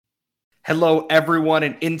Hello, everyone,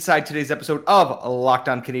 and inside today's episode of Locked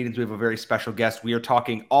On Canadiens, we have a very special guest. We are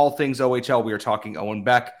talking all things OHL. We are talking Owen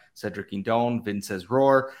Beck, Cedric Guindon, Vinces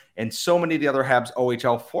Rohr, and so many of the other Habs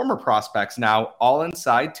OHL former prospects now, all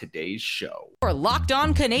inside today's show. For Locked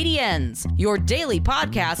On Canadiens, your daily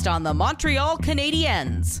podcast on the Montreal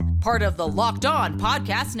Canadiens, part of the Locked On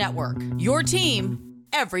Podcast Network, your team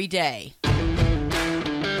every day.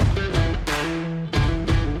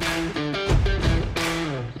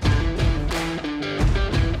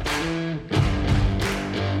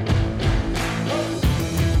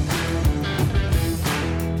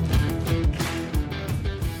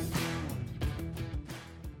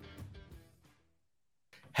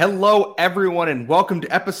 Hello, everyone, and welcome to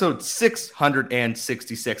episode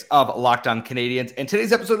 666 of Locked On Canadiens. And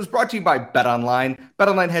today's episode is brought to you by BetOnline.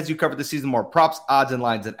 BetOnline has you covered this season, more props, odds, and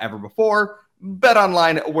lines than ever before.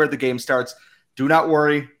 BetOnline, where the game starts. Do not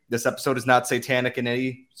worry. This episode is not satanic in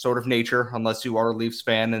any sort of nature, unless you are a Leafs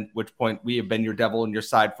fan, at which point we have been your devil on your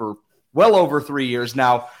side for well over 3 years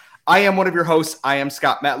now. I am one of your hosts. I am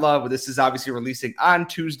Scott Metla. This is obviously releasing on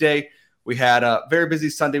Tuesday. We had a very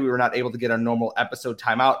busy Sunday. We were not able to get our normal episode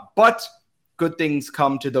time out, but good things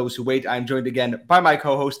come to those who wait. I'm joined again by my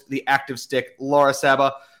co-host, the active stick, Laura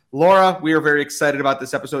Saba. Laura, we are very excited about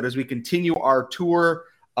this episode as we continue our tour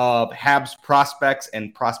of Habs prospects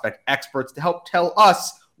and prospect experts to help tell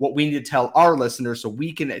us what we need to tell our listeners so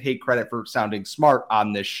we can take credit for sounding smart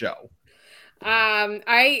on this show.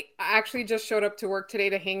 I actually just showed up to work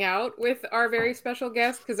today to hang out with our very special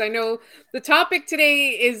guest because I know the topic today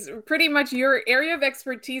is pretty much your area of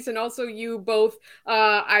expertise, and also you both,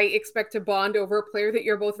 I expect to bond over a player that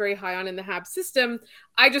you're both very high on in the Habs system.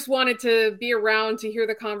 I just wanted to be around to hear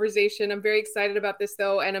the conversation. I'm very excited about this,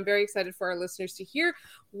 though, and I'm very excited for our listeners to hear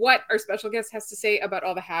what our special guest has to say about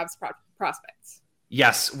all the Habs prospects.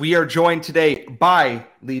 Yes, we are joined today by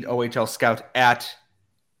lead OHL scout at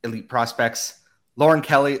Elite Prospects, Lauren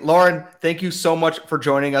Kelly. Lauren, thank you so much for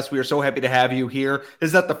joining us. We are so happy to have you here. This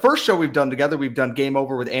is not the first show we've done together. We've done Game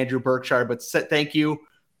Over with Andrew Berkshire, but thank you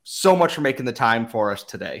so much for making the time for us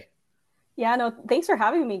today. Yeah, no, thanks for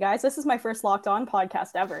having me, guys. This is my first Locked On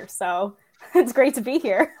podcast ever, so it's great to be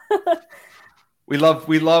here. We love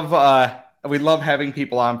having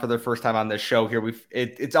people on for their first time on this show here.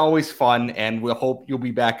 It's always fun, and we'll hope you'll be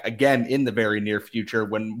back again in the very near future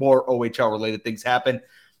when more OHL related things happen.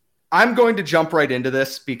 I'm going to jump right into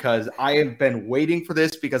this because I have been waiting for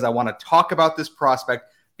this because I want to talk about this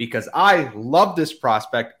prospect because I love this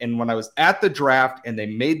prospect. And when I was at the draft and they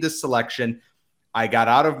made this selection, I got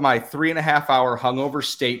out of my 3.5-hour hungover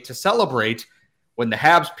state to celebrate when the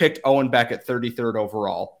Habs picked Owen Beck at 33rd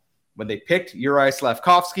overall. When they picked Juraj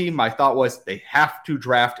Slafkovsky, my thought was they have to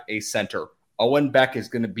draft a center. Owen Beck is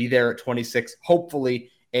going to be there at 26,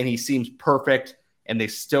 hopefully, and he seems perfect, and they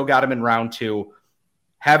still got him in round 2.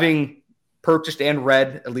 Having purchased and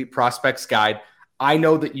read Elite Prospects Guide, I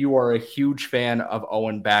know that you are a huge fan of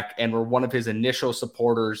Owen Beck and were one of his initial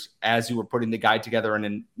supporters as you were putting the guide together and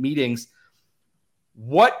in meetings.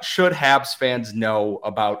 What should Habs fans know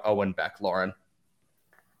about Owen Beck, Lauren?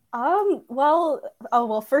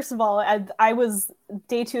 Well, first of all, I was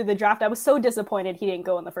day 2 of the draft. I was so disappointed he didn't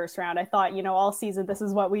go in the first round. I thought, all season, this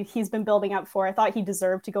is what he's been building up for. I thought he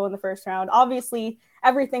deserved to go in the first round. Obviously,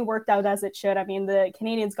 everything worked out as it should. I mean, the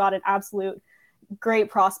Canadiens got an absolute great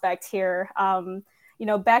prospect here.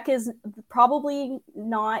 Beck is probably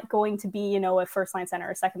not going to be, a first-line center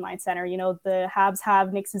or second-line center. The Habs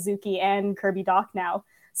have Nick Suzuki and Kirby Dach now.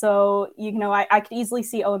 So, I could easily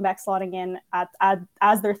see Owen Beck slotting in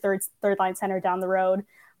as their third line center down the road.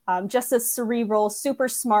 Just a cerebral, super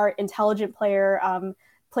smart, intelligent player,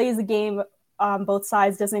 plays the game on both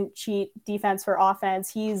sides, doesn't cheat defense for offense.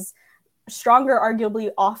 He's stronger,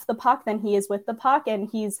 arguably, off the puck than he is with the puck, and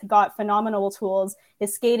he's got phenomenal tools.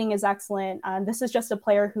 His skating is excellent. This is just a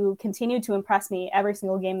player who continued to impress me every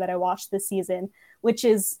single game that I watched this season, which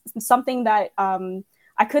is something that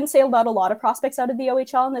I couldn't say about a lot of prospects out of the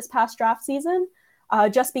OHL in this past draft season,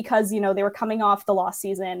 just because, they were coming off the lost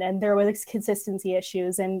season and there was consistency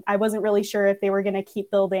issues. And I wasn't really sure if they were going to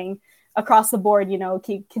keep building across the board,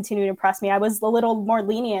 continue to impress me. I was a little more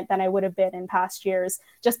lenient than I would have been in past years,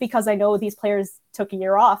 just because I know these players took a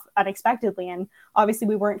year off unexpectedly. And obviously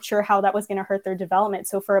we weren't sure how that was going to hurt their development.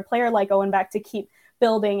 So for a player like Owen Beck to keep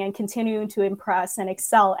building and continuing to impress and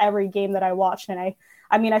excel every game that I watched, and I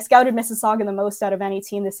scouted Mississauga the most out of any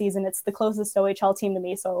team this season. It's the closest OHL team to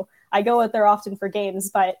me, so I go out there often for games,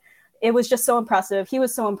 but it was just so impressive. He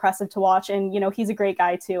was so impressive to watch, and, he's a great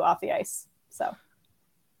guy, too, off the ice. So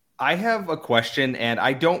I have a question, and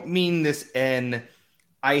I don't mean this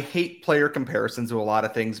I hate player comparisons to a lot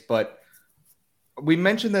of things, but we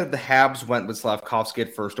mentioned that the Habs went with Slavkovsky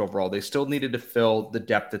at first overall. They still needed to fill the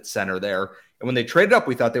depth at center there. And when they traded up,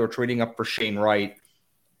 we thought they were trading up for Shane Wright.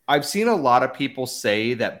 I've seen a lot of people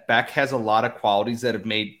say that Beck has a lot of qualities that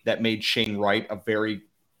made Shane Wright a very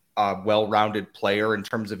well-rounded player in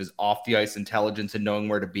terms of his off-the-ice intelligence and knowing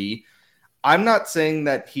where to be. I'm not saying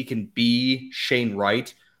that he can be Shane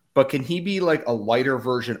Wright, but can he be like a lighter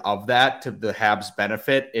version of that to the Habs'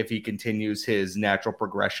 benefit if he continues his natural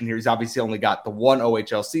progression here? He's obviously only got the one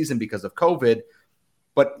OHL season because of COVID,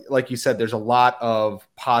 but like you said, there's a lot of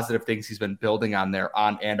positive things he's been building on there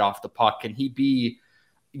on and off the puck. Can he be,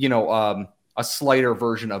 a slighter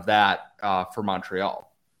version of that for Montreal?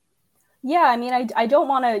 Yeah, I mean, I don't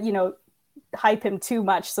want to, hype him too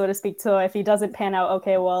much, so to speak. So if he doesn't pan out,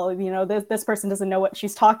 okay, well, this person doesn't know what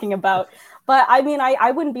she's talking about. But I mean,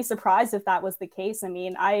 I wouldn't be surprised if that was the case. I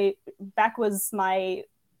mean, Beck was my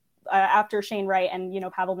after Shane Wright and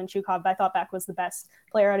Pavel Mintyukov, I thought Beck was the best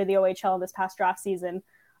player out of the OHL in this past draft season.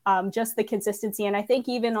 Just the consistency, and I think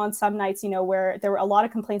even on some nights, where there were a lot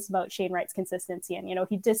of complaints about Shane Wright's consistency, and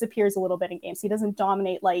he disappears a little bit in games. He doesn't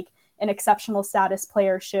dominate like an exceptional status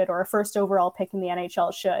player should, or a first overall pick in the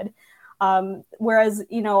NHL should. Whereas,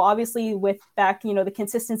 obviously with Beck, the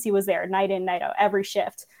consistency was there night in, night out, every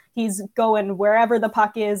shift. He's going wherever the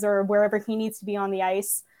puck is or wherever he needs to be on the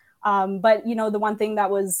ice. But, the one thing that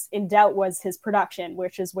was in doubt was his production,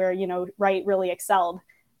 which is where, Wright really excelled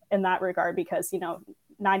in that regard because,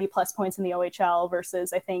 90 plus points in the OHL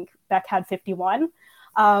versus I think Beck had 51.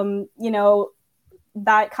 That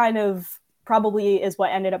kind of probably is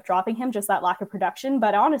what ended up dropping him, just that lack of production.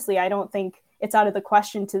 But honestly, I don't think it's out of the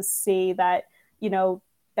question to see that,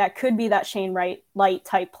 that could be that Shane Wright light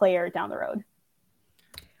type player down the road.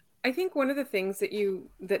 I think one of the things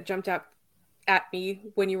that jumped out at me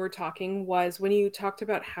when you were talking was when you talked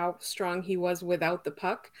about how strong he was without the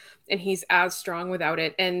puck, and he's as strong without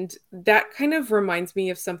it. And that kind of reminds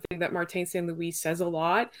me of something that Martin St. Louis says a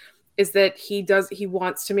lot, is that he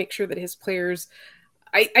wants to make sure that his players,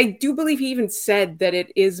 I do believe he even said that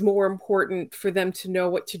it is more important for them to know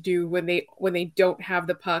what to do when they don't have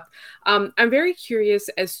the puck. I'm very curious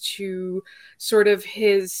as to sort of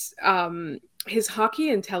his hockey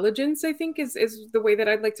intelligence, I think is the way that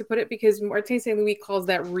I'd like to put it, because Martin St. Louis calls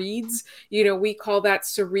that reads. We call that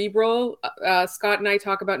cerebral. Scott and I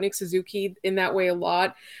talk about Nick Suzuki in that way a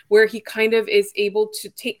lot, where he kind of is able to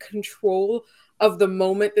take control of the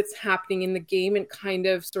moment that's happening in the game and kind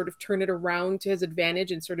of sort of turn it around to his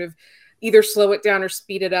advantage and sort of either slow it down or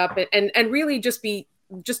speed it up and really just be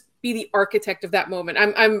the architect of that moment.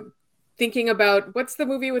 I'm thinking about, what's the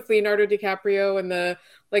movie with Leonardo DiCaprio and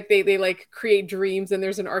they like create dreams and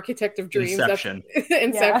there's an architect of dreams. Inception.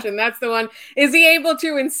 Inception. Yeah. That's the one. Is he able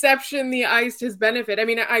to inception the ice to his benefit? I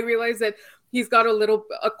mean, I realize that he's got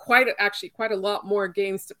quite a lot more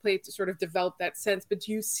games to play to sort of develop that sense. But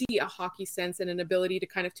do you see a hockey sense and an ability to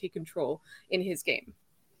kind of take control in his game?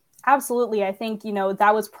 Absolutely. I think,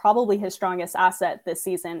 that was probably his strongest asset this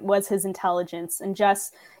season, was his intelligence. And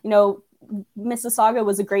just, Mississauga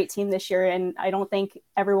was a great team this year, and I don't think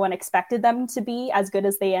everyone expected them to be as good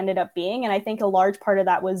as they ended up being. And I think a large part of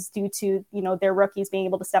that was due to, their rookies being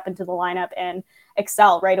able to step into the lineup and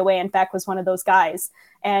excel right away. And Beck was one of those guys.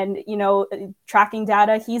 And, tracking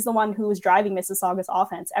data, he's the one who was driving Mississauga's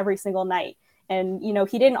offense every single night. And,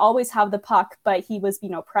 he didn't always have the puck, but he was,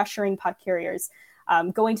 pressuring puck carriers,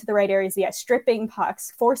 going to the right areas, stripping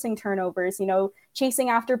pucks, forcing turnovers, chasing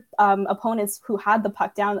after opponents who had the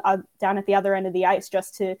puck down at the other end of the ice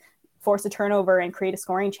just to force a turnover and create a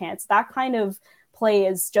scoring chance. That kind of play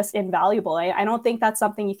is just invaluable. I don't think that's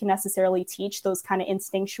something you can necessarily teach, those kind of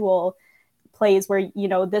instinctual plays where,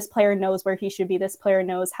 this player knows where he should be, this player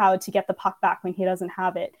knows how to get the puck back when he doesn't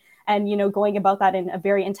have it. And, going about that in a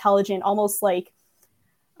very intelligent, almost like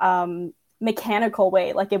mechanical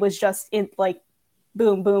way. Like it was just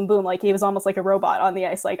boom, boom, boom. Like he was almost like a robot on the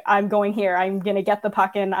ice. Like, I'm going here, I'm going to get the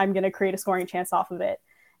puck in, I'm going to create a scoring chance off of it.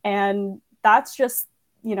 And that's just,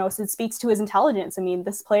 so it speaks to his intelligence. I mean,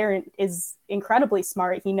 this player is incredibly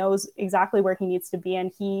smart. He knows exactly where he needs to be,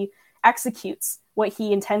 and he executes what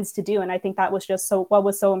he intends to do. And I think that was just what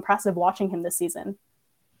was so impressive watching him this season.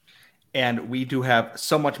 And we do have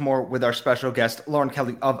so much more with our special guest, Lauren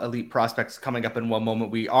Kelly of Elite Prospects, coming up in one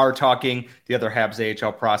moment. We are talking the other Habs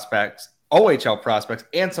OHL prospects,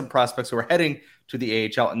 and some prospects who are heading to the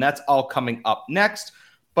AHL, and that's all coming up next.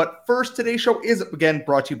 But first, today's show is again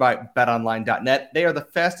brought to you by BetOnline.net. They are the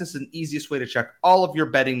fastest and easiest way to check all of your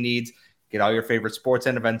betting needs. Get all your favorite sports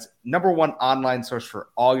and events. Number one online source for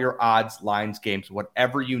all your odds, lines, games,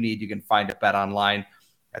 whatever you need, you can find at BetOnline.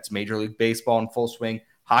 That's Major League Baseball in full swing.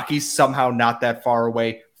 Hockey's somehow not that far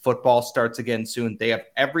away. Football starts again soon. They have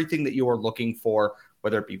everything that you are looking for,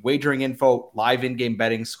 whether it be wagering info, live in-game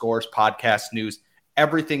betting, scores, podcast news.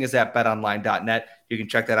 Everything is at betonline.net. You can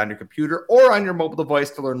check that on your computer or on your mobile device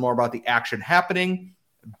to learn more about the action happening.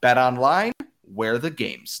 BetOnline, where the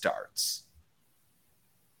game starts.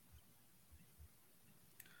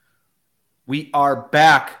 We are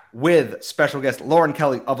back with special guest Lauren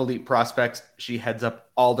Kelly of Elite Prospects. She heads up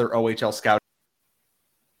all their OHL scouting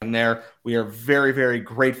there. We are very, very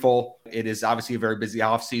grateful. It is obviously a very busy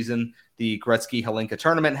offseason. The Gretzky Hlinka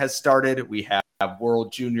tournament has started. We have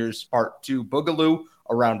World Juniors Part 2 Boogaloo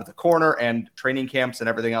around the corner, and training camps and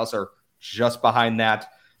everything else are just behind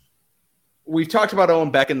that. We've talked about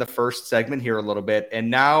Owen Beck in the first segment here a little bit, and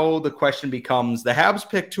now the question becomes, the Habs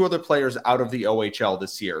picked two other players out of the OHL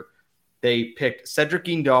this year. They picked Cedric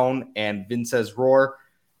Guindon and Vinces Rohr.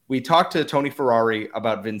 We talked to Tony Ferrari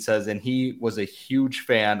about Vinces, and he was a huge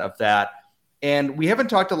fan of that. And we haven't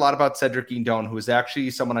talked a lot about Cedric Guindon, who is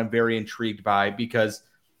actually someone I'm very intrigued by, because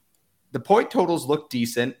the point totals look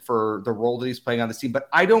decent for the role that he's playing on the team, but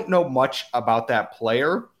I don't know much about that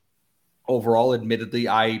player. Overall, admittedly,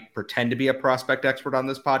 I pretend to be a prospect expert on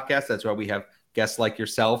this podcast. That's why we have guests like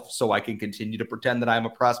yourself, so I can continue to pretend that I'm a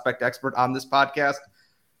prospect expert on this podcast.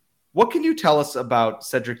 What can you tell us about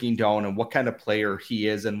Cedric Guindon and what kind of player he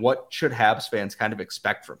is, and what should Habs fans kind of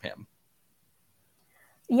expect from him?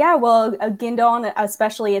 Yeah, well, Guindon,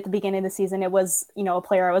 especially at the beginning of the season, it was, a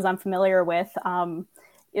player I was unfamiliar with.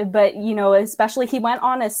 But, especially he went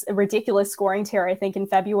on a ridiculous scoring tear, I think, in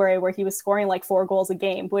February, where he was scoring like 4 goals a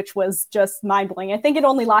game, which was just mind-blowing. I think it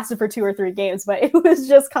only lasted for 2 or 3 games, but it was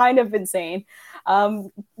just kind of insane.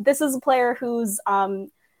 This is a player who's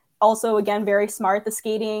also, again, very smart. The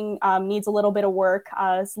skating needs a little bit of work.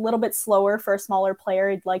 It's a little bit slower for a smaller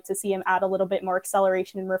player. I'd like to see him add a little bit more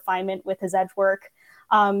acceleration and refinement with his edge work.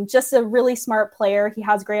 Just a really smart player. He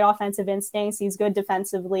has great offensive instincts. He's good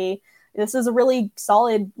defensively. This is a really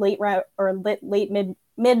solid late round or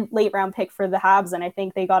mid-late round pick for the Habs, and I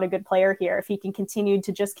think they got a good player here. If he can continue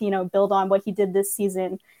to just build on what he did this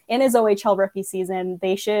season in his OHL rookie season,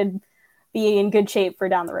 they should be in good shape for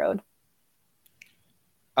down the road.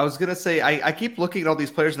 I was going to say, I keep looking at all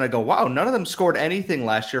these players and I go, wow, none of them scored anything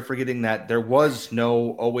last year, forgetting that there was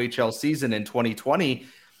no OHL season in 2020.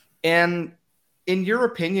 And in your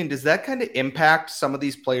opinion, does that kind of impact some of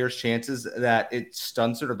these players' chances that it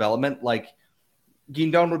stunts their development? Like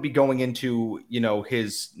Guindon would be going into,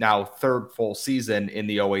 his now 3rd full season in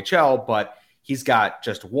the OHL, but he's got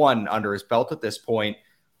just 1 under his belt at this point.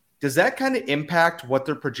 Does that kind of impact what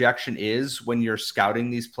their projection is when you're scouting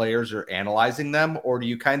these players or analyzing them? Or do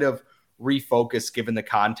you kind of refocus given the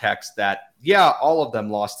context that, yeah, all of them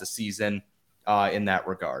lost a season in that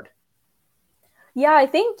regard? Yeah, I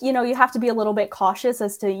think, you have to be a little bit cautious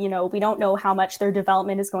as to, we don't know how much their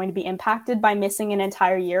development is going to be impacted by missing an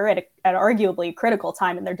entire year at arguably a critical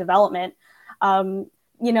time in their development.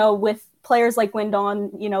 With players like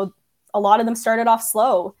Guindon, a lot of them started off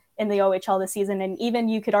slow in the OHL this season. And even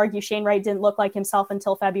you could argue Shane Wright didn't look like himself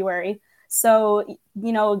until February. So,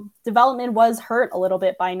 development was hurt a little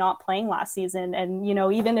bit by not playing last season. And,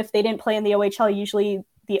 even if they didn't play in the OHL, usually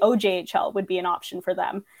the OJHL would be an option for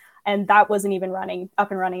them. And that wasn't even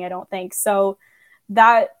up and running, I don't think. So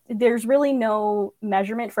that there's really no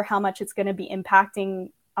measurement for how much it's going to be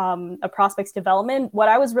impacting a prospect's development. What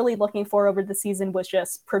I was really looking for over the season was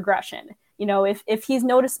just progression. If he's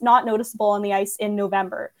not noticeable on the ice in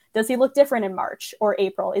November, does he look different in March or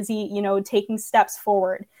April? Is he, taking steps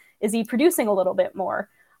forward? Is he producing a little bit more?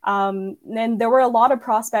 And there were a lot of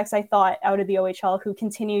prospects, I thought, out of the OHL who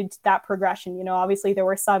continued that progression. Obviously there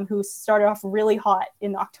were some who started off really hot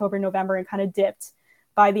in October, November, and kind of dipped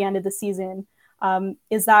by the end of the season.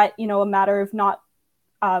 Is that, a matter of not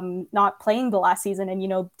playing the last season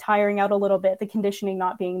and, tiring out a little bit, the conditioning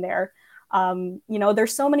not being there?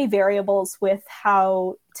 There's so many variables with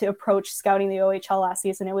how to approach scouting the OHL last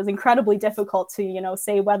season. It was incredibly difficult to,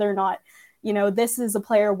 say whether or not, this is a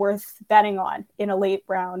player worth betting on in a late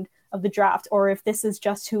round of the draft, or if this is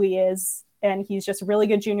just who he is and he's just a really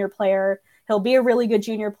good junior player. He'll be a really good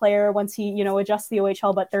junior player once he, adjusts the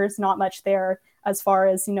OHL, but there's not much there as far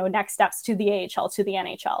as, next steps to the AHL, to the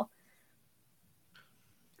NHL.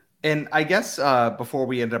 And I guess before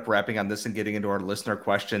we end up wrapping on this and getting into our listener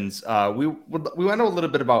questions, we want to know a little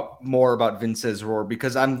bit more about Vinces Rohr,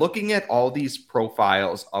 because I'm looking at all these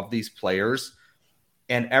profiles of these players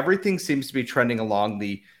and everything seems to be trending along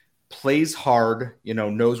the plays hard,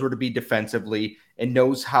 knows where to be defensively and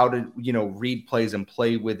knows how to, read plays and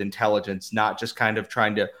play with intelligence, not just kind of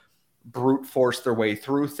trying to brute force their way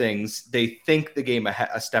through things. They think the game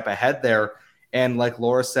a step ahead there. And like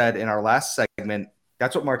Laura said in our last segment,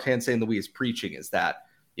 that's what Martin St. Louis is preaching, is that,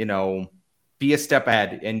 be a step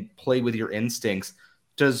ahead and play with your instincts.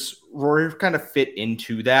 Does Rory kind of fit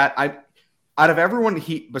into that? Out of everyone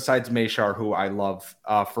besides Meshar, who I love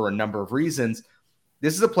for a number of reasons,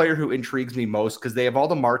 this is a player who intrigues me most because they have all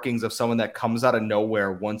the markings of someone that comes out of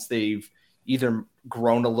nowhere once they've either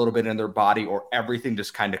grown a little bit in their body or everything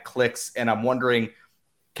just kind of clicks. And I'm wondering,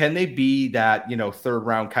 can they be that, third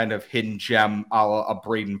round kind of hidden gem a la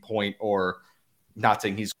Braden Point, or not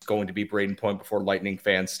saying he's going to be Braden Point before Lightning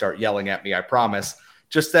fans start yelling at me, I promise.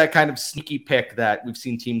 Just that kind of sneaky pick that we've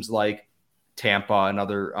seen teams like Tampa and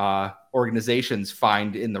other organizations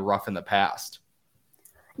find in the rough in the past.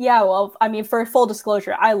 Yeah, well, I mean, for full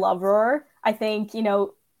disclosure, I love Roar. I think,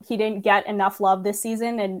 he didn't get enough love this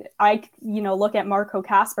season. And I, look at Marco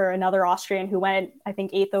Kasper, another Austrian who went, I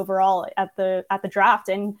think, 8th overall at the draft.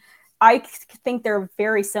 And I think they're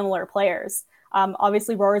very similar players.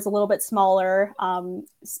 Obviously, Roar is a little bit smaller,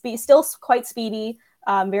 still quite speedy,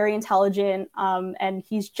 very intelligent, and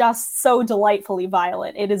he's just so delightfully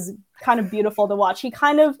violent. It is kind of beautiful to watch. He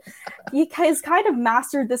has kind of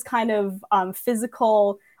mastered this kind of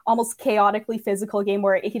physical, almost chaotically physical game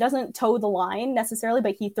where he doesn't toe the line necessarily,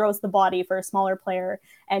 but he throws the body for a smaller player,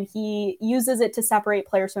 and he uses it to separate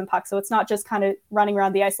players from pucks. So it's not just kind of running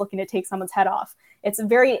around the ice looking to take someone's head off. It's a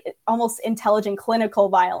very almost intelligent clinical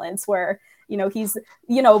violence where, he's,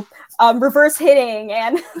 reverse hitting.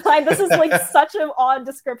 And this is like such an odd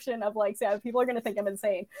description of people are going to think I'm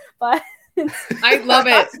insane, but I love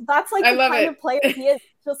it. That's like the kind of player he is,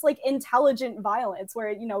 just like intelligent violence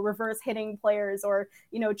where, reverse hitting players or,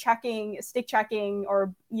 stick checking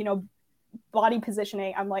or, body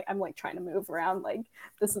positioning. I'm like trying to move around. Like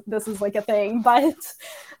this is like a thing, but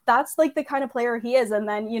that's like the kind of player he is. And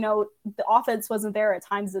then, the offense wasn't there at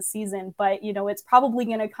times this season, but, it's probably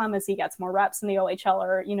going to come as he gets more reps in the OHL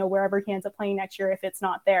or, wherever he ends up playing next year, if it's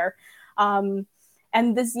not there.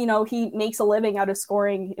 And this, he makes a living out of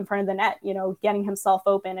scoring in front of the net, getting himself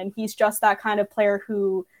open. And he's just that kind of player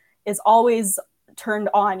who is always turned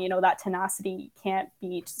on, that tenacity can't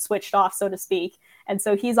be switched off, so to speak. And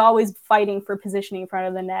so he's always fighting for positioning in front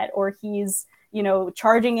of the net, or he's,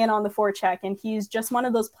 charging in on the forecheck. And he's just one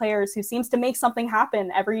of those players who seems to make something happen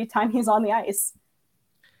every time he's on the ice.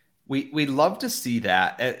 We love to see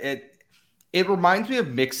that. It reminds me of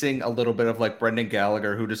mixing a little bit of like Brendan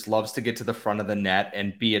Gallagher, who just loves to get to the front of the net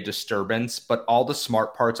and be a disturbance, but all the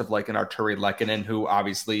smart parts of like an Arturi Lehkonen, who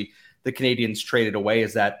obviously the Canadians traded away,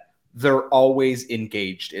 is that they're always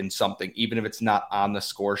engaged in something. Even if it's not on the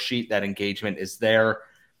score sheet, that engagement is there.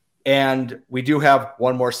 And we do have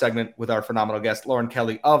one more segment with our phenomenal guest, Lauren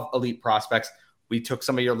Kelly of Elite Prospects. We took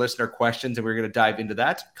some of your listener questions and we're going to dive into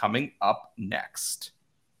that coming up next.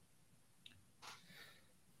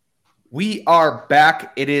 We are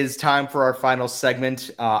back. It is time for our final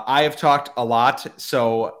segment. I have talked a lot,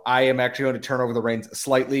 so I am actually going to turn over the reins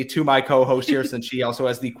slightly to my co-host here since she also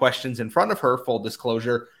has the questions in front of her, full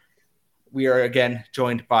disclosure. We are again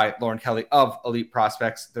joined by Lauren Kelly of Elite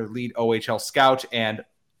Prospects, their lead OHL scout and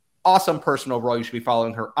awesome person overall. You should be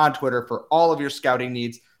following her on Twitter for all of your scouting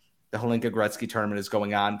needs. The Hlinka Gretzky tournament is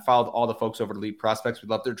going on. Followed all the folks over at Elite Prospects. We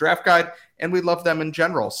love their draft guide and we love them in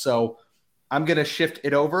general. So I'm going to shift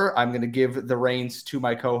it over. I'm going to give the reins to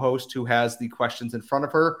my co-host who has the questions in front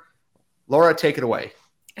of her. Laura, take it away.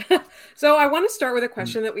 So I want to start with a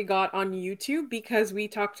question that we got on YouTube because we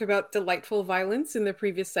talked about delightful violence in the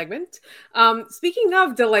previous segment. Speaking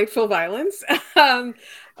of delightful violence,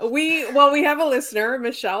 we have a listener,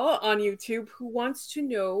 Michelle, on YouTube who wants to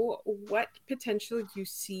know what potential you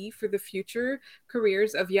see for the future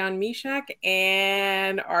careers of Jan Mysak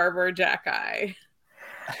and Arbor Xhekaj.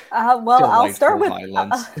 I'll start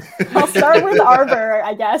with Arbor,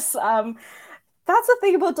 I guess. That's the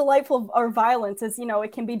thing about delightful or violence is,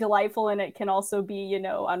 it can be delightful and it can also be,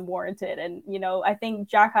 unwarranted. And, I think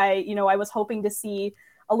Xhekaj, I was hoping to see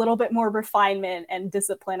a little bit more refinement and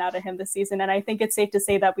discipline out of him this season. And I think it's safe to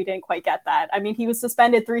say that we didn't quite get that. I mean, he was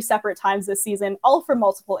suspended 3 separate times this season, all for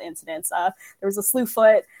multiple incidents. There was a slew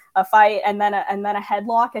foot, a fight, and then a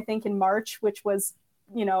headlock, I think in March, which was,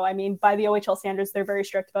 by the OHL standards, they're very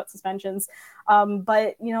strict about suspensions.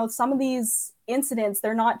 But, some of these incidents,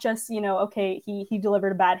 they're not just, okay, he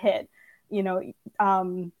delivered a bad hit.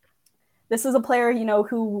 This is a player,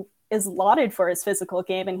 who is lauded for his physical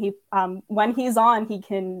game. And he, when he's on, he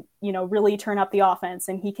can, really turn up the offense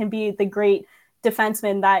and he can be the great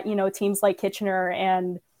defenseman that, teams like Kitchener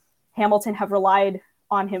and Hamilton have relied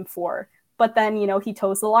on him for. but then, he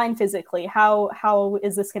toes the line physically. How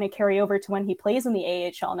is this going to carry over to when he plays in the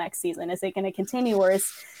AHL next season? Is it going to continue,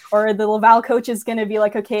 or the Laval coach is going to be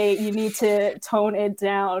like, okay, you need to tone it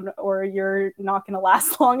down or you're not going to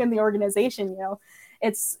last long in the organization?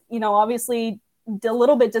 It's, obviously a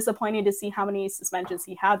little bit disappointing to see how many suspensions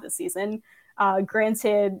he had this season.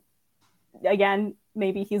 Granted, again,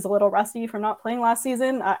 maybe he's a little rusty from not playing last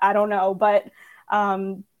season. I don't know, but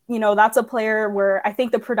that's a player where I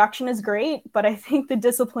think the production is great, but I think the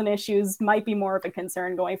discipline issues might be more of a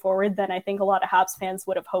concern going forward than I think a lot of Habs fans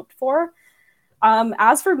would have hoped for.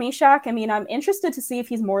 As for Mysak, I'm interested to see if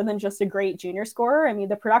he's more than just a great junior scorer.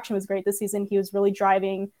 The production was great this season. He was really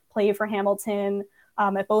driving play for Hamilton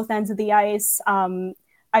at both ends of the ice.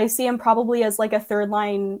 I see him probably as like a third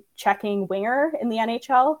line checking winger in the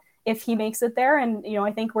NHL if he makes it there. And,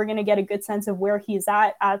 I think we're going to get a good sense of where he's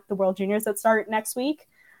at the World Juniors that start next week.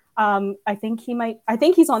 I think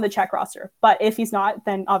he's on the Czech roster, but if he's not,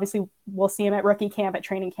 then obviously we'll see him at rookie camp, at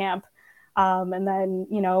training camp. And then,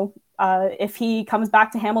 if he comes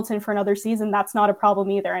back to Hamilton for another season, that's not a problem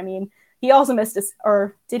either. He also missed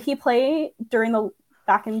or did he play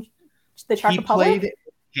back in the Czech Republic? He played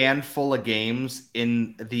a handful of games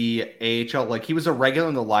in the AHL. Like, he was a regular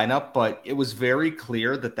in the lineup, but it was very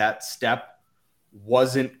clear that step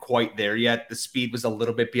wasn't quite there yet. The speed was a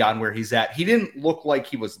little bit beyond where he's at. He didn't look like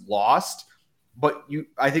he was lost, but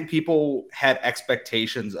I think people had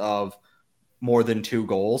expectations of more than 2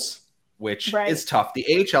 goals, which is tough. The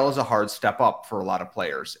AHL is a hard step up for a lot of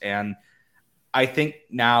players. And I think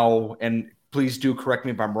now, and please do correct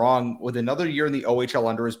me if I'm wrong, with another year in the OHL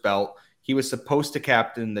under his belt, he was supposed to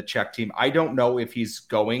captain the Czech team. I don't know if he's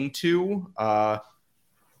going to,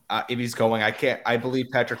 I believe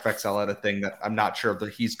Patrick Vexel had a thing that I'm not sure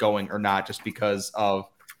that he's going or not, just because of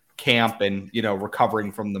camp and,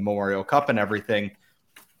 recovering from the Memorial Cup and everything.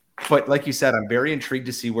 But like you said, I'm very intrigued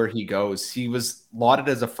to see where he goes. He was lauded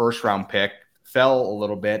as a first-round pick, fell a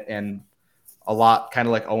little bit, and a lot, kind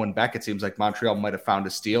of like Owen Beck, it seems like Montreal might have found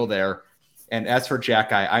a steal there. And as for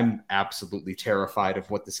Xhekaj, I'm absolutely terrified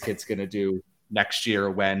of what this kid's going to do next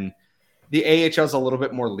year when the AHL is a little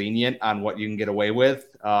bit more lenient on what you can get away with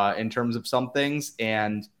in terms of some things.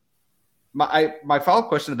 And my follow-up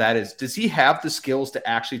question to that is, does he have the skills to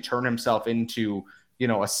actually turn himself into,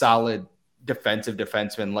 a solid defensive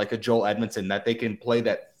defenseman like a Joel Edmondson, that they can play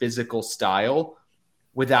that physical style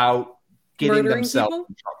without getting themselves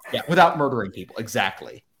in trouble? Yeah, without murdering people.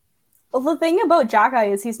 Exactly. Well, the thing about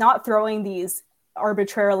Xhekaj is he's not throwing these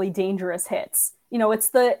arbitrarily dangerous hits. It's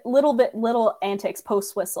the little antics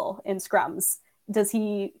post whistle in scrums. Does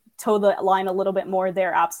he toe the line a little bit more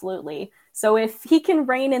there? Absolutely. So if he can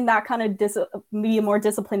rein in that kind of be more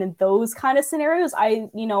disciplined in those kind of scenarios, I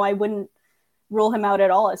wouldn't rule him out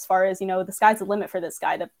at all. As far as, the sky's the limit for this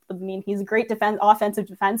guy. He's a great offensive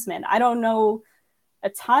defenseman. I don't know a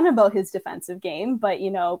ton about his defensive game, but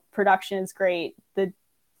production is great.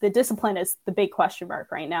 The discipline is the big question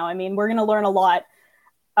mark right now. We're going to learn a lot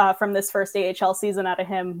from this first AHL season out of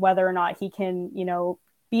him, whether or not he can,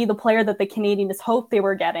 be the player that the Canadians hoped they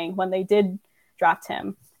were getting when they did draft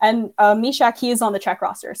him. And Mysak, he is on the Czech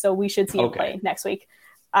roster, so we should see him play next week.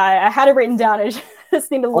 I had it written down. I just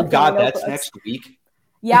need to look. Oh God, that's next week.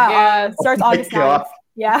 Yeah, starts August 9th.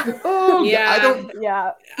 Yeah. Oh, yeah.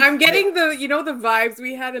 Yeah. I'm getting the vibes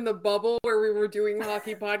we had in the bubble where we were doing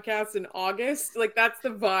hockey podcasts in August. Like, that's the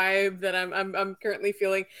vibe that I'm currently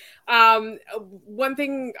feeling. One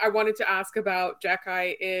thing I wanted to ask about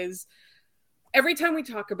Xhekaj is, every time we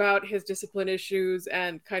talk about his discipline issues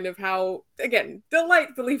and kind of how, again,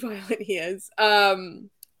 delightfully violent he is,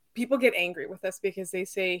 people get angry with us because they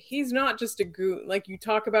say he's not just a goon. Like, you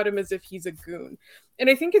talk about him as if he's a goon. And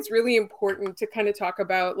I think it's really important to kind of talk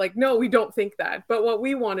about, like, no, we don't think that. But what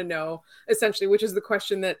we want to know, essentially, which is the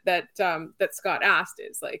question that Scott asked,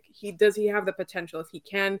 is like, does he have the potential? If he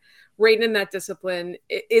can rein in that discipline,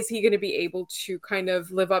 is he going to be able to kind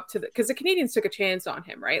of live up to because the Canadians took a chance on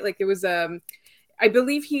him, right? Like, it was I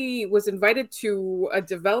believe he was invited to a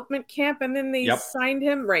development camp and then they signed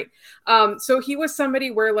him. Right. So he was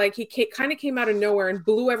somebody where, like, he kind of came out of nowhere and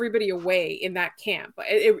blew everybody away in that camp.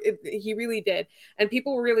 He really did. And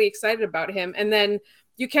people were really excited about him. And then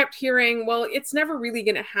you kept hearing, well, it's never really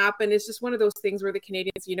going to happen. It's just one of those things where the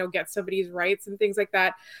Canadians, get somebody's rights and things like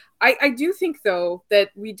that. I do think, though,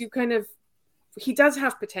 that we do he does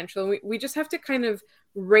have potential. We just have to kind of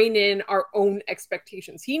rein in our own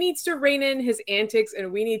expectations. He needs to rein in his antics,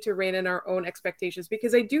 and we need to rein in our own expectations,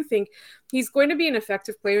 because I do think he's going to be an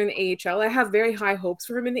effective player in the AHL. I have very high hopes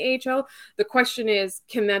for him in the AHL. The question is,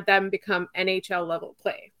 can that then become NHL level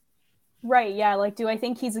play? Right, yeah. Like, do I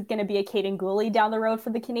think he's going to be a Caden Gooley down the road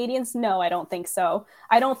for the Canadians? No, I don't think so.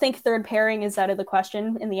 I don't think third pairing is out of the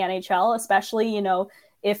question in the NHL, especially,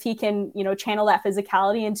 if he can, channel that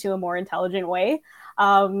physicality into a more intelligent way.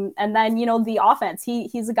 And then, the offense,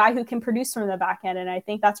 he's a guy who can produce from the back end. And I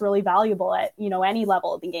think that's really valuable at, any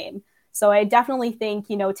level of the game. So I definitely think,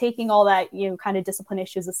 taking all that, kind of discipline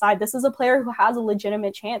issues aside, this is a player who has a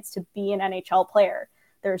legitimate chance to be an NHL player.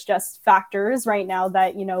 There's just factors right now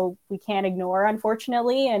that, we can't ignore,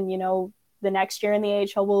 unfortunately. And, the next year in the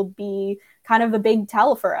AHL will be kind of a big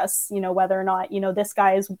tell for us, whether or not, this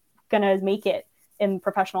guy is going to make it in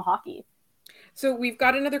professional hockey. So we've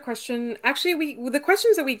got another question. Actually, the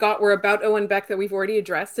questions that we got were about Owen Beck that we've already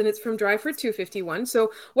addressed, and it's from Drive for 251.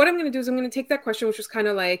 So what I'm going to do is I'm going to take that question, which was kind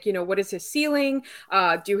of like, what is his ceiling?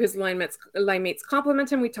 Do his line mates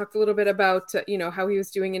compliment him? We talked a little bit about, how he was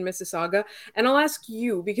doing in Mississauga. And I'll ask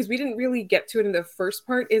you, because we didn't really get to it in the first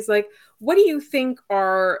part, is like, what do you think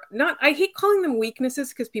are not, I hate calling them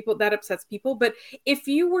weaknesses because that upsets people, but if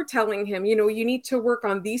you were telling him, you need to work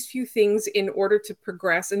on these few things in order to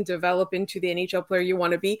progress and develop into the NHL player you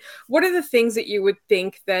want to be, what are the things that you would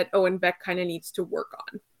think that Owen Beck kind of needs to work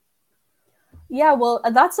on? Yeah, well,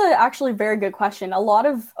 that's actually a very good question. A lot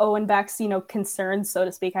of Owen Beck's, concerns, so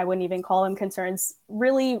to speak, I wouldn't even call them concerns,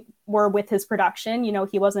 really were with his production.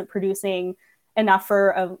 He wasn't producing enough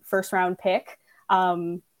for a first round pick.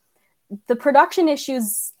 The production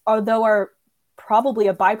issues, although, are probably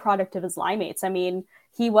a byproduct of his line mates. I mean,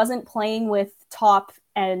 he wasn't playing with top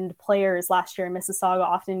end players last year in Mississauga,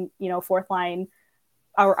 often, fourth line,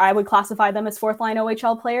 or I would classify them as fourth line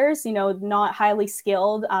OHL players, not highly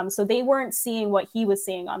skilled. So they weren't seeing what he was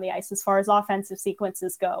seeing on the ice as far as offensive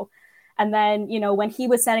sequences go. And then, when he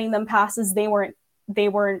was sending them passes, they weren't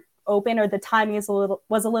open, or the timing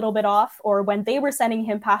was a little bit off, or when they were sending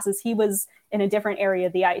him passes, he was in a different area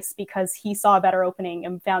of the ice because he saw a better opening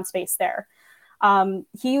and found space there.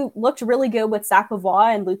 He looked really good with Zach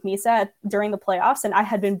Lavoie and Luke Misa during the playoffs, and I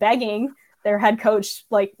had been begging their head coach,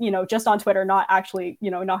 just on Twitter, not actually,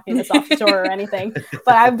 knocking this off the door or anything,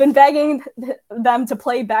 but I've been begging them to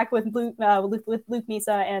play back with Luke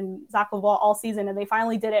Misa and Zach Lavoie all season, and they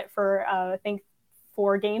finally did it for, I think,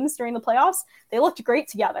 4 games during the playoffs. They looked great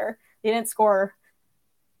together. They didn't score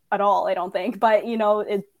at all, I don't think, but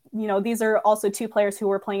these are also 2 players who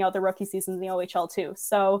were playing out their rookie seasons in the OHL too.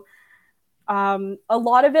 So a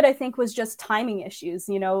lot of it, I think, was just timing issues,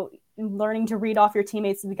 learning to read off your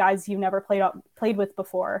teammates, the guys you've never played with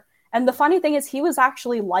before. And the funny thing is, he was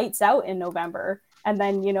actually lights out in November. And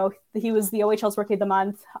then, he was the OHL's Rookie of the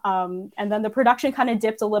Month. And then the production kind of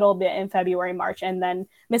dipped a little bit in February, March. And then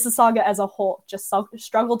Mississauga as a whole just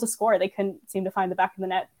struggled to score. They couldn't seem to find the back of the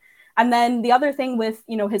net. And then the other thing with,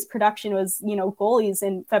 his production was, goalies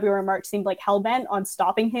in February, March seemed like hell-bent on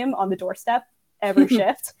stopping him on the doorstep every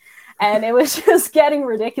shift. And it was just getting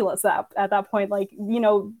ridiculous at that point. Like,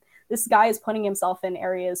 this guy is putting himself in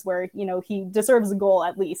areas where, he deserves a goal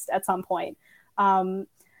at least at some point.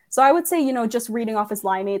 So I would say, just reading off his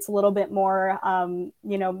line mates a little bit more,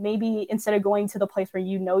 maybe instead of going to the place where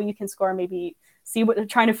you can score, maybe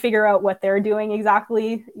trying to figure out what they're doing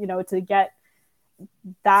exactly, to get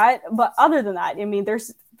that. But other than that, I mean,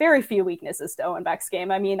 there's very few weaknesses to Owen Beck's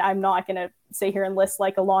game. I mean, I'm not going to sit here and list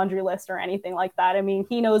like a laundry list or anything like that. I mean,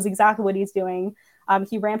 he knows exactly what he's doing.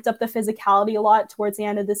 He ramped up the physicality a lot towards the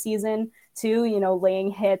end of the season too, laying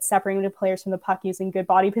hits, separating the players from the puck, using good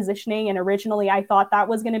body positioning. And originally I thought that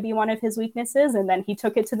was going to be one of his weaknesses. And then he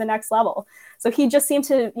took it to the next level. So he just seemed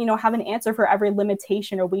to, have an answer for every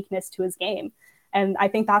limitation or weakness to his game. And I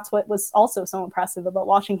think that's what was also so impressive about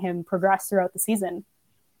watching him progress throughout the season.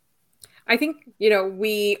 I think,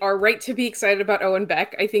 we are right to be excited about Owen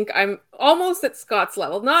Beck. I think I'm almost at Scott's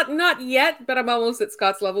level. Not yet, but I'm almost at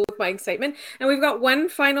Scott's level with my excitement. And we've got one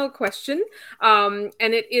final question. And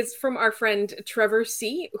it is from our friend Trevor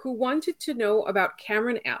C., who wanted to know about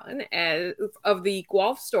Cameron Allen of the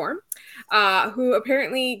Guelph Storm, who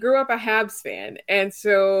apparently grew up a Habs fan. And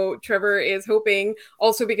so Trevor is hoping,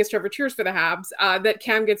 also because Trevor cheers for the Habs, that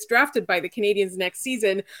Cam gets drafted by the Canadiens next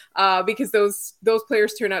season, because those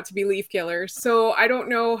players turn out to be Leaf killers. So I don't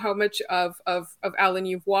know how much of Allen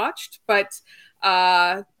you've watched, but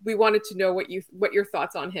we wanted to know what your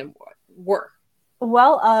thoughts on him were.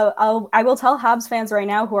 Well, I will tell Habs fans right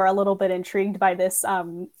now who are a little bit intrigued by this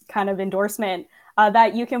kind of endorsement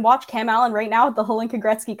that you can watch Cam Allen right now at the Hlinka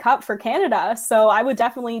Gretzky Cup for Canada. So I would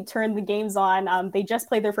definitely turn the games on. They just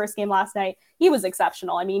played their first game last night. He was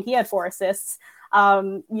exceptional. I mean, he had 4 assists,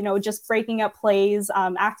 just breaking up plays,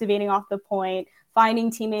 activating off the point,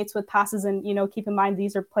 finding teammates with passes. And, keep in mind,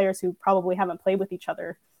 these are players who probably haven't played with each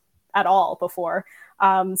other at all before.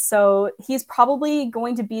 So he's probably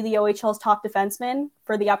going to be the OHL's top defenseman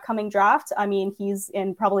for the upcoming draft. I mean, he's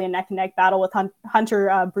in probably a neck-and-neck battle with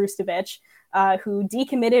Hunter Brustovich, who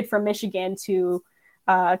decommitted from Michigan to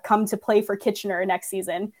come to play for Kitchener next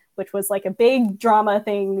season, which was like a big drama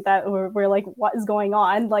thing that we're like, what is going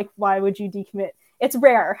on? Like, why would you decommit? It's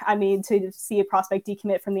rare, I mean, to see a prospect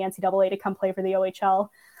decommit from the NCAA to come play for the OHL.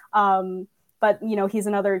 But, he's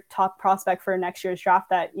another top prospect for next year's draft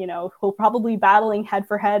that, will probably be battling head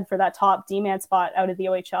for head for that top D-man spot out of the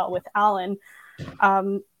OHL with Allen.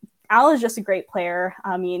 Allen's just a great player.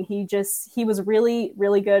 I mean, he was really,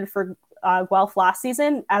 really good for Guelph last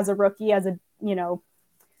season as a rookie, as a,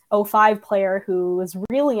 05 player who was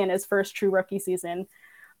really in his first true rookie season.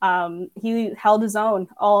 He held his own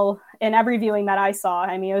in every viewing that I saw.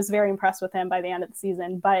 I mean, I was very impressed with him by the end of the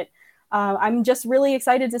season, but I'm just really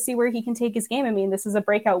excited to see where he can take his game. I mean, this is a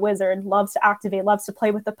breakout wizard, loves to activate, loves to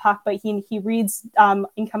play with the puck, but he reads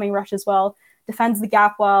incoming rush as well, defends the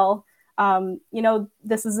gap well.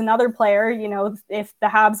 This is another player, if the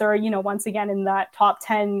Habs are, once again in that top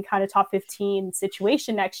 10, kind of top 15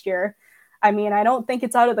 situation next year, I mean, I don't think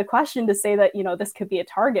it's out of the question to say that, this could be a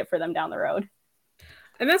target for them down the road.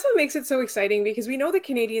 And that's what makes it so exciting, because we know the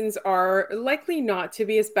Canadians are likely not to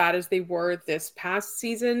be as bad as they were this past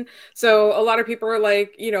season. So a lot of people are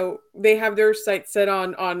like, they have their sights set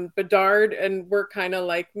on Bedard, and we're kind of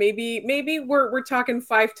like, maybe we're talking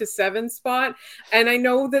 5 to 7 spot. And I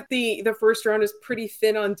know that the first round is pretty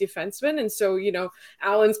thin on defensemen. And so,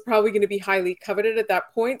 Allen's probably going to be highly coveted at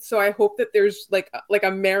that point. So I hope that there's like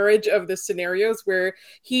a marriage of the scenarios where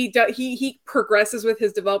he progresses with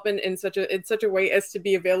his development in such a way as to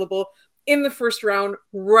be available in the first round,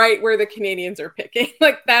 right where the Canadians are picking.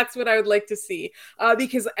 Like, that's what I would like to see,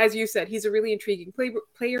 because as you said, he's a really intriguing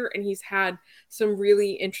player, and he's had some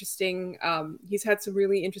really interesting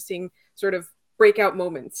sort of breakout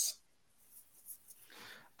moments.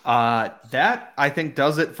 That I think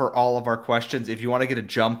does it for all of our questions. If you want to get a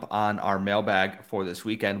jump on our mailbag for this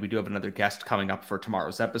weekend, we do have another guest coming up for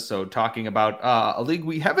tomorrow's episode talking about a league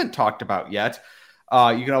we haven't talked about yet.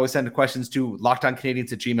 You can always send questions to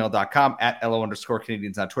lockedoncanadians@gmail.com, at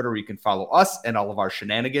 @LO_Canadians on Twitter, where you can follow us and all of our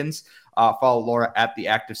shenanigans. Follow Laura at The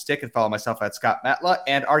Active Stick, and follow myself at Scott Matla.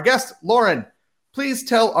 And our guest, Lauren, please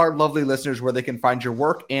tell our lovely listeners where they can find your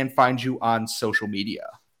work and find you on social media.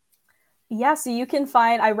 Yeah, so you can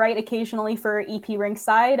I write occasionally for EP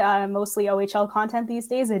Rinkside, mostly OHL content these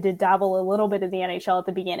days. I did dabble a little bit of the NHL at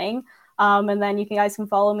the beginning. And then you guys can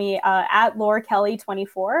follow me at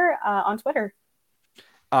LauraKelly24 on Twitter.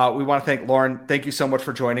 We want to thank Lauren. Thank you so much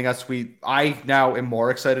for joining us. I now am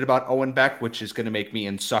more excited about Owen Beck, which is going to make me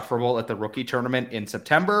insufferable at the rookie tournament in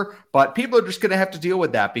September. But people are just going to have to deal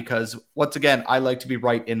with that, because once again, I like to be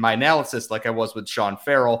right in my analysis, like I was with Sean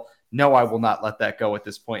Farrell. No, I will not let that go at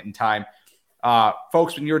this point in time.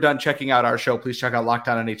 Folks, when you're done checking out our show, please check out Locked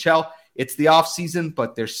On NHL. It's the off season,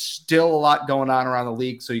 but there's still a lot going on around the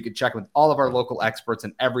league, so you can check with all of our local experts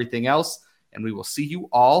and everything else. And we will see you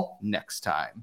all next time.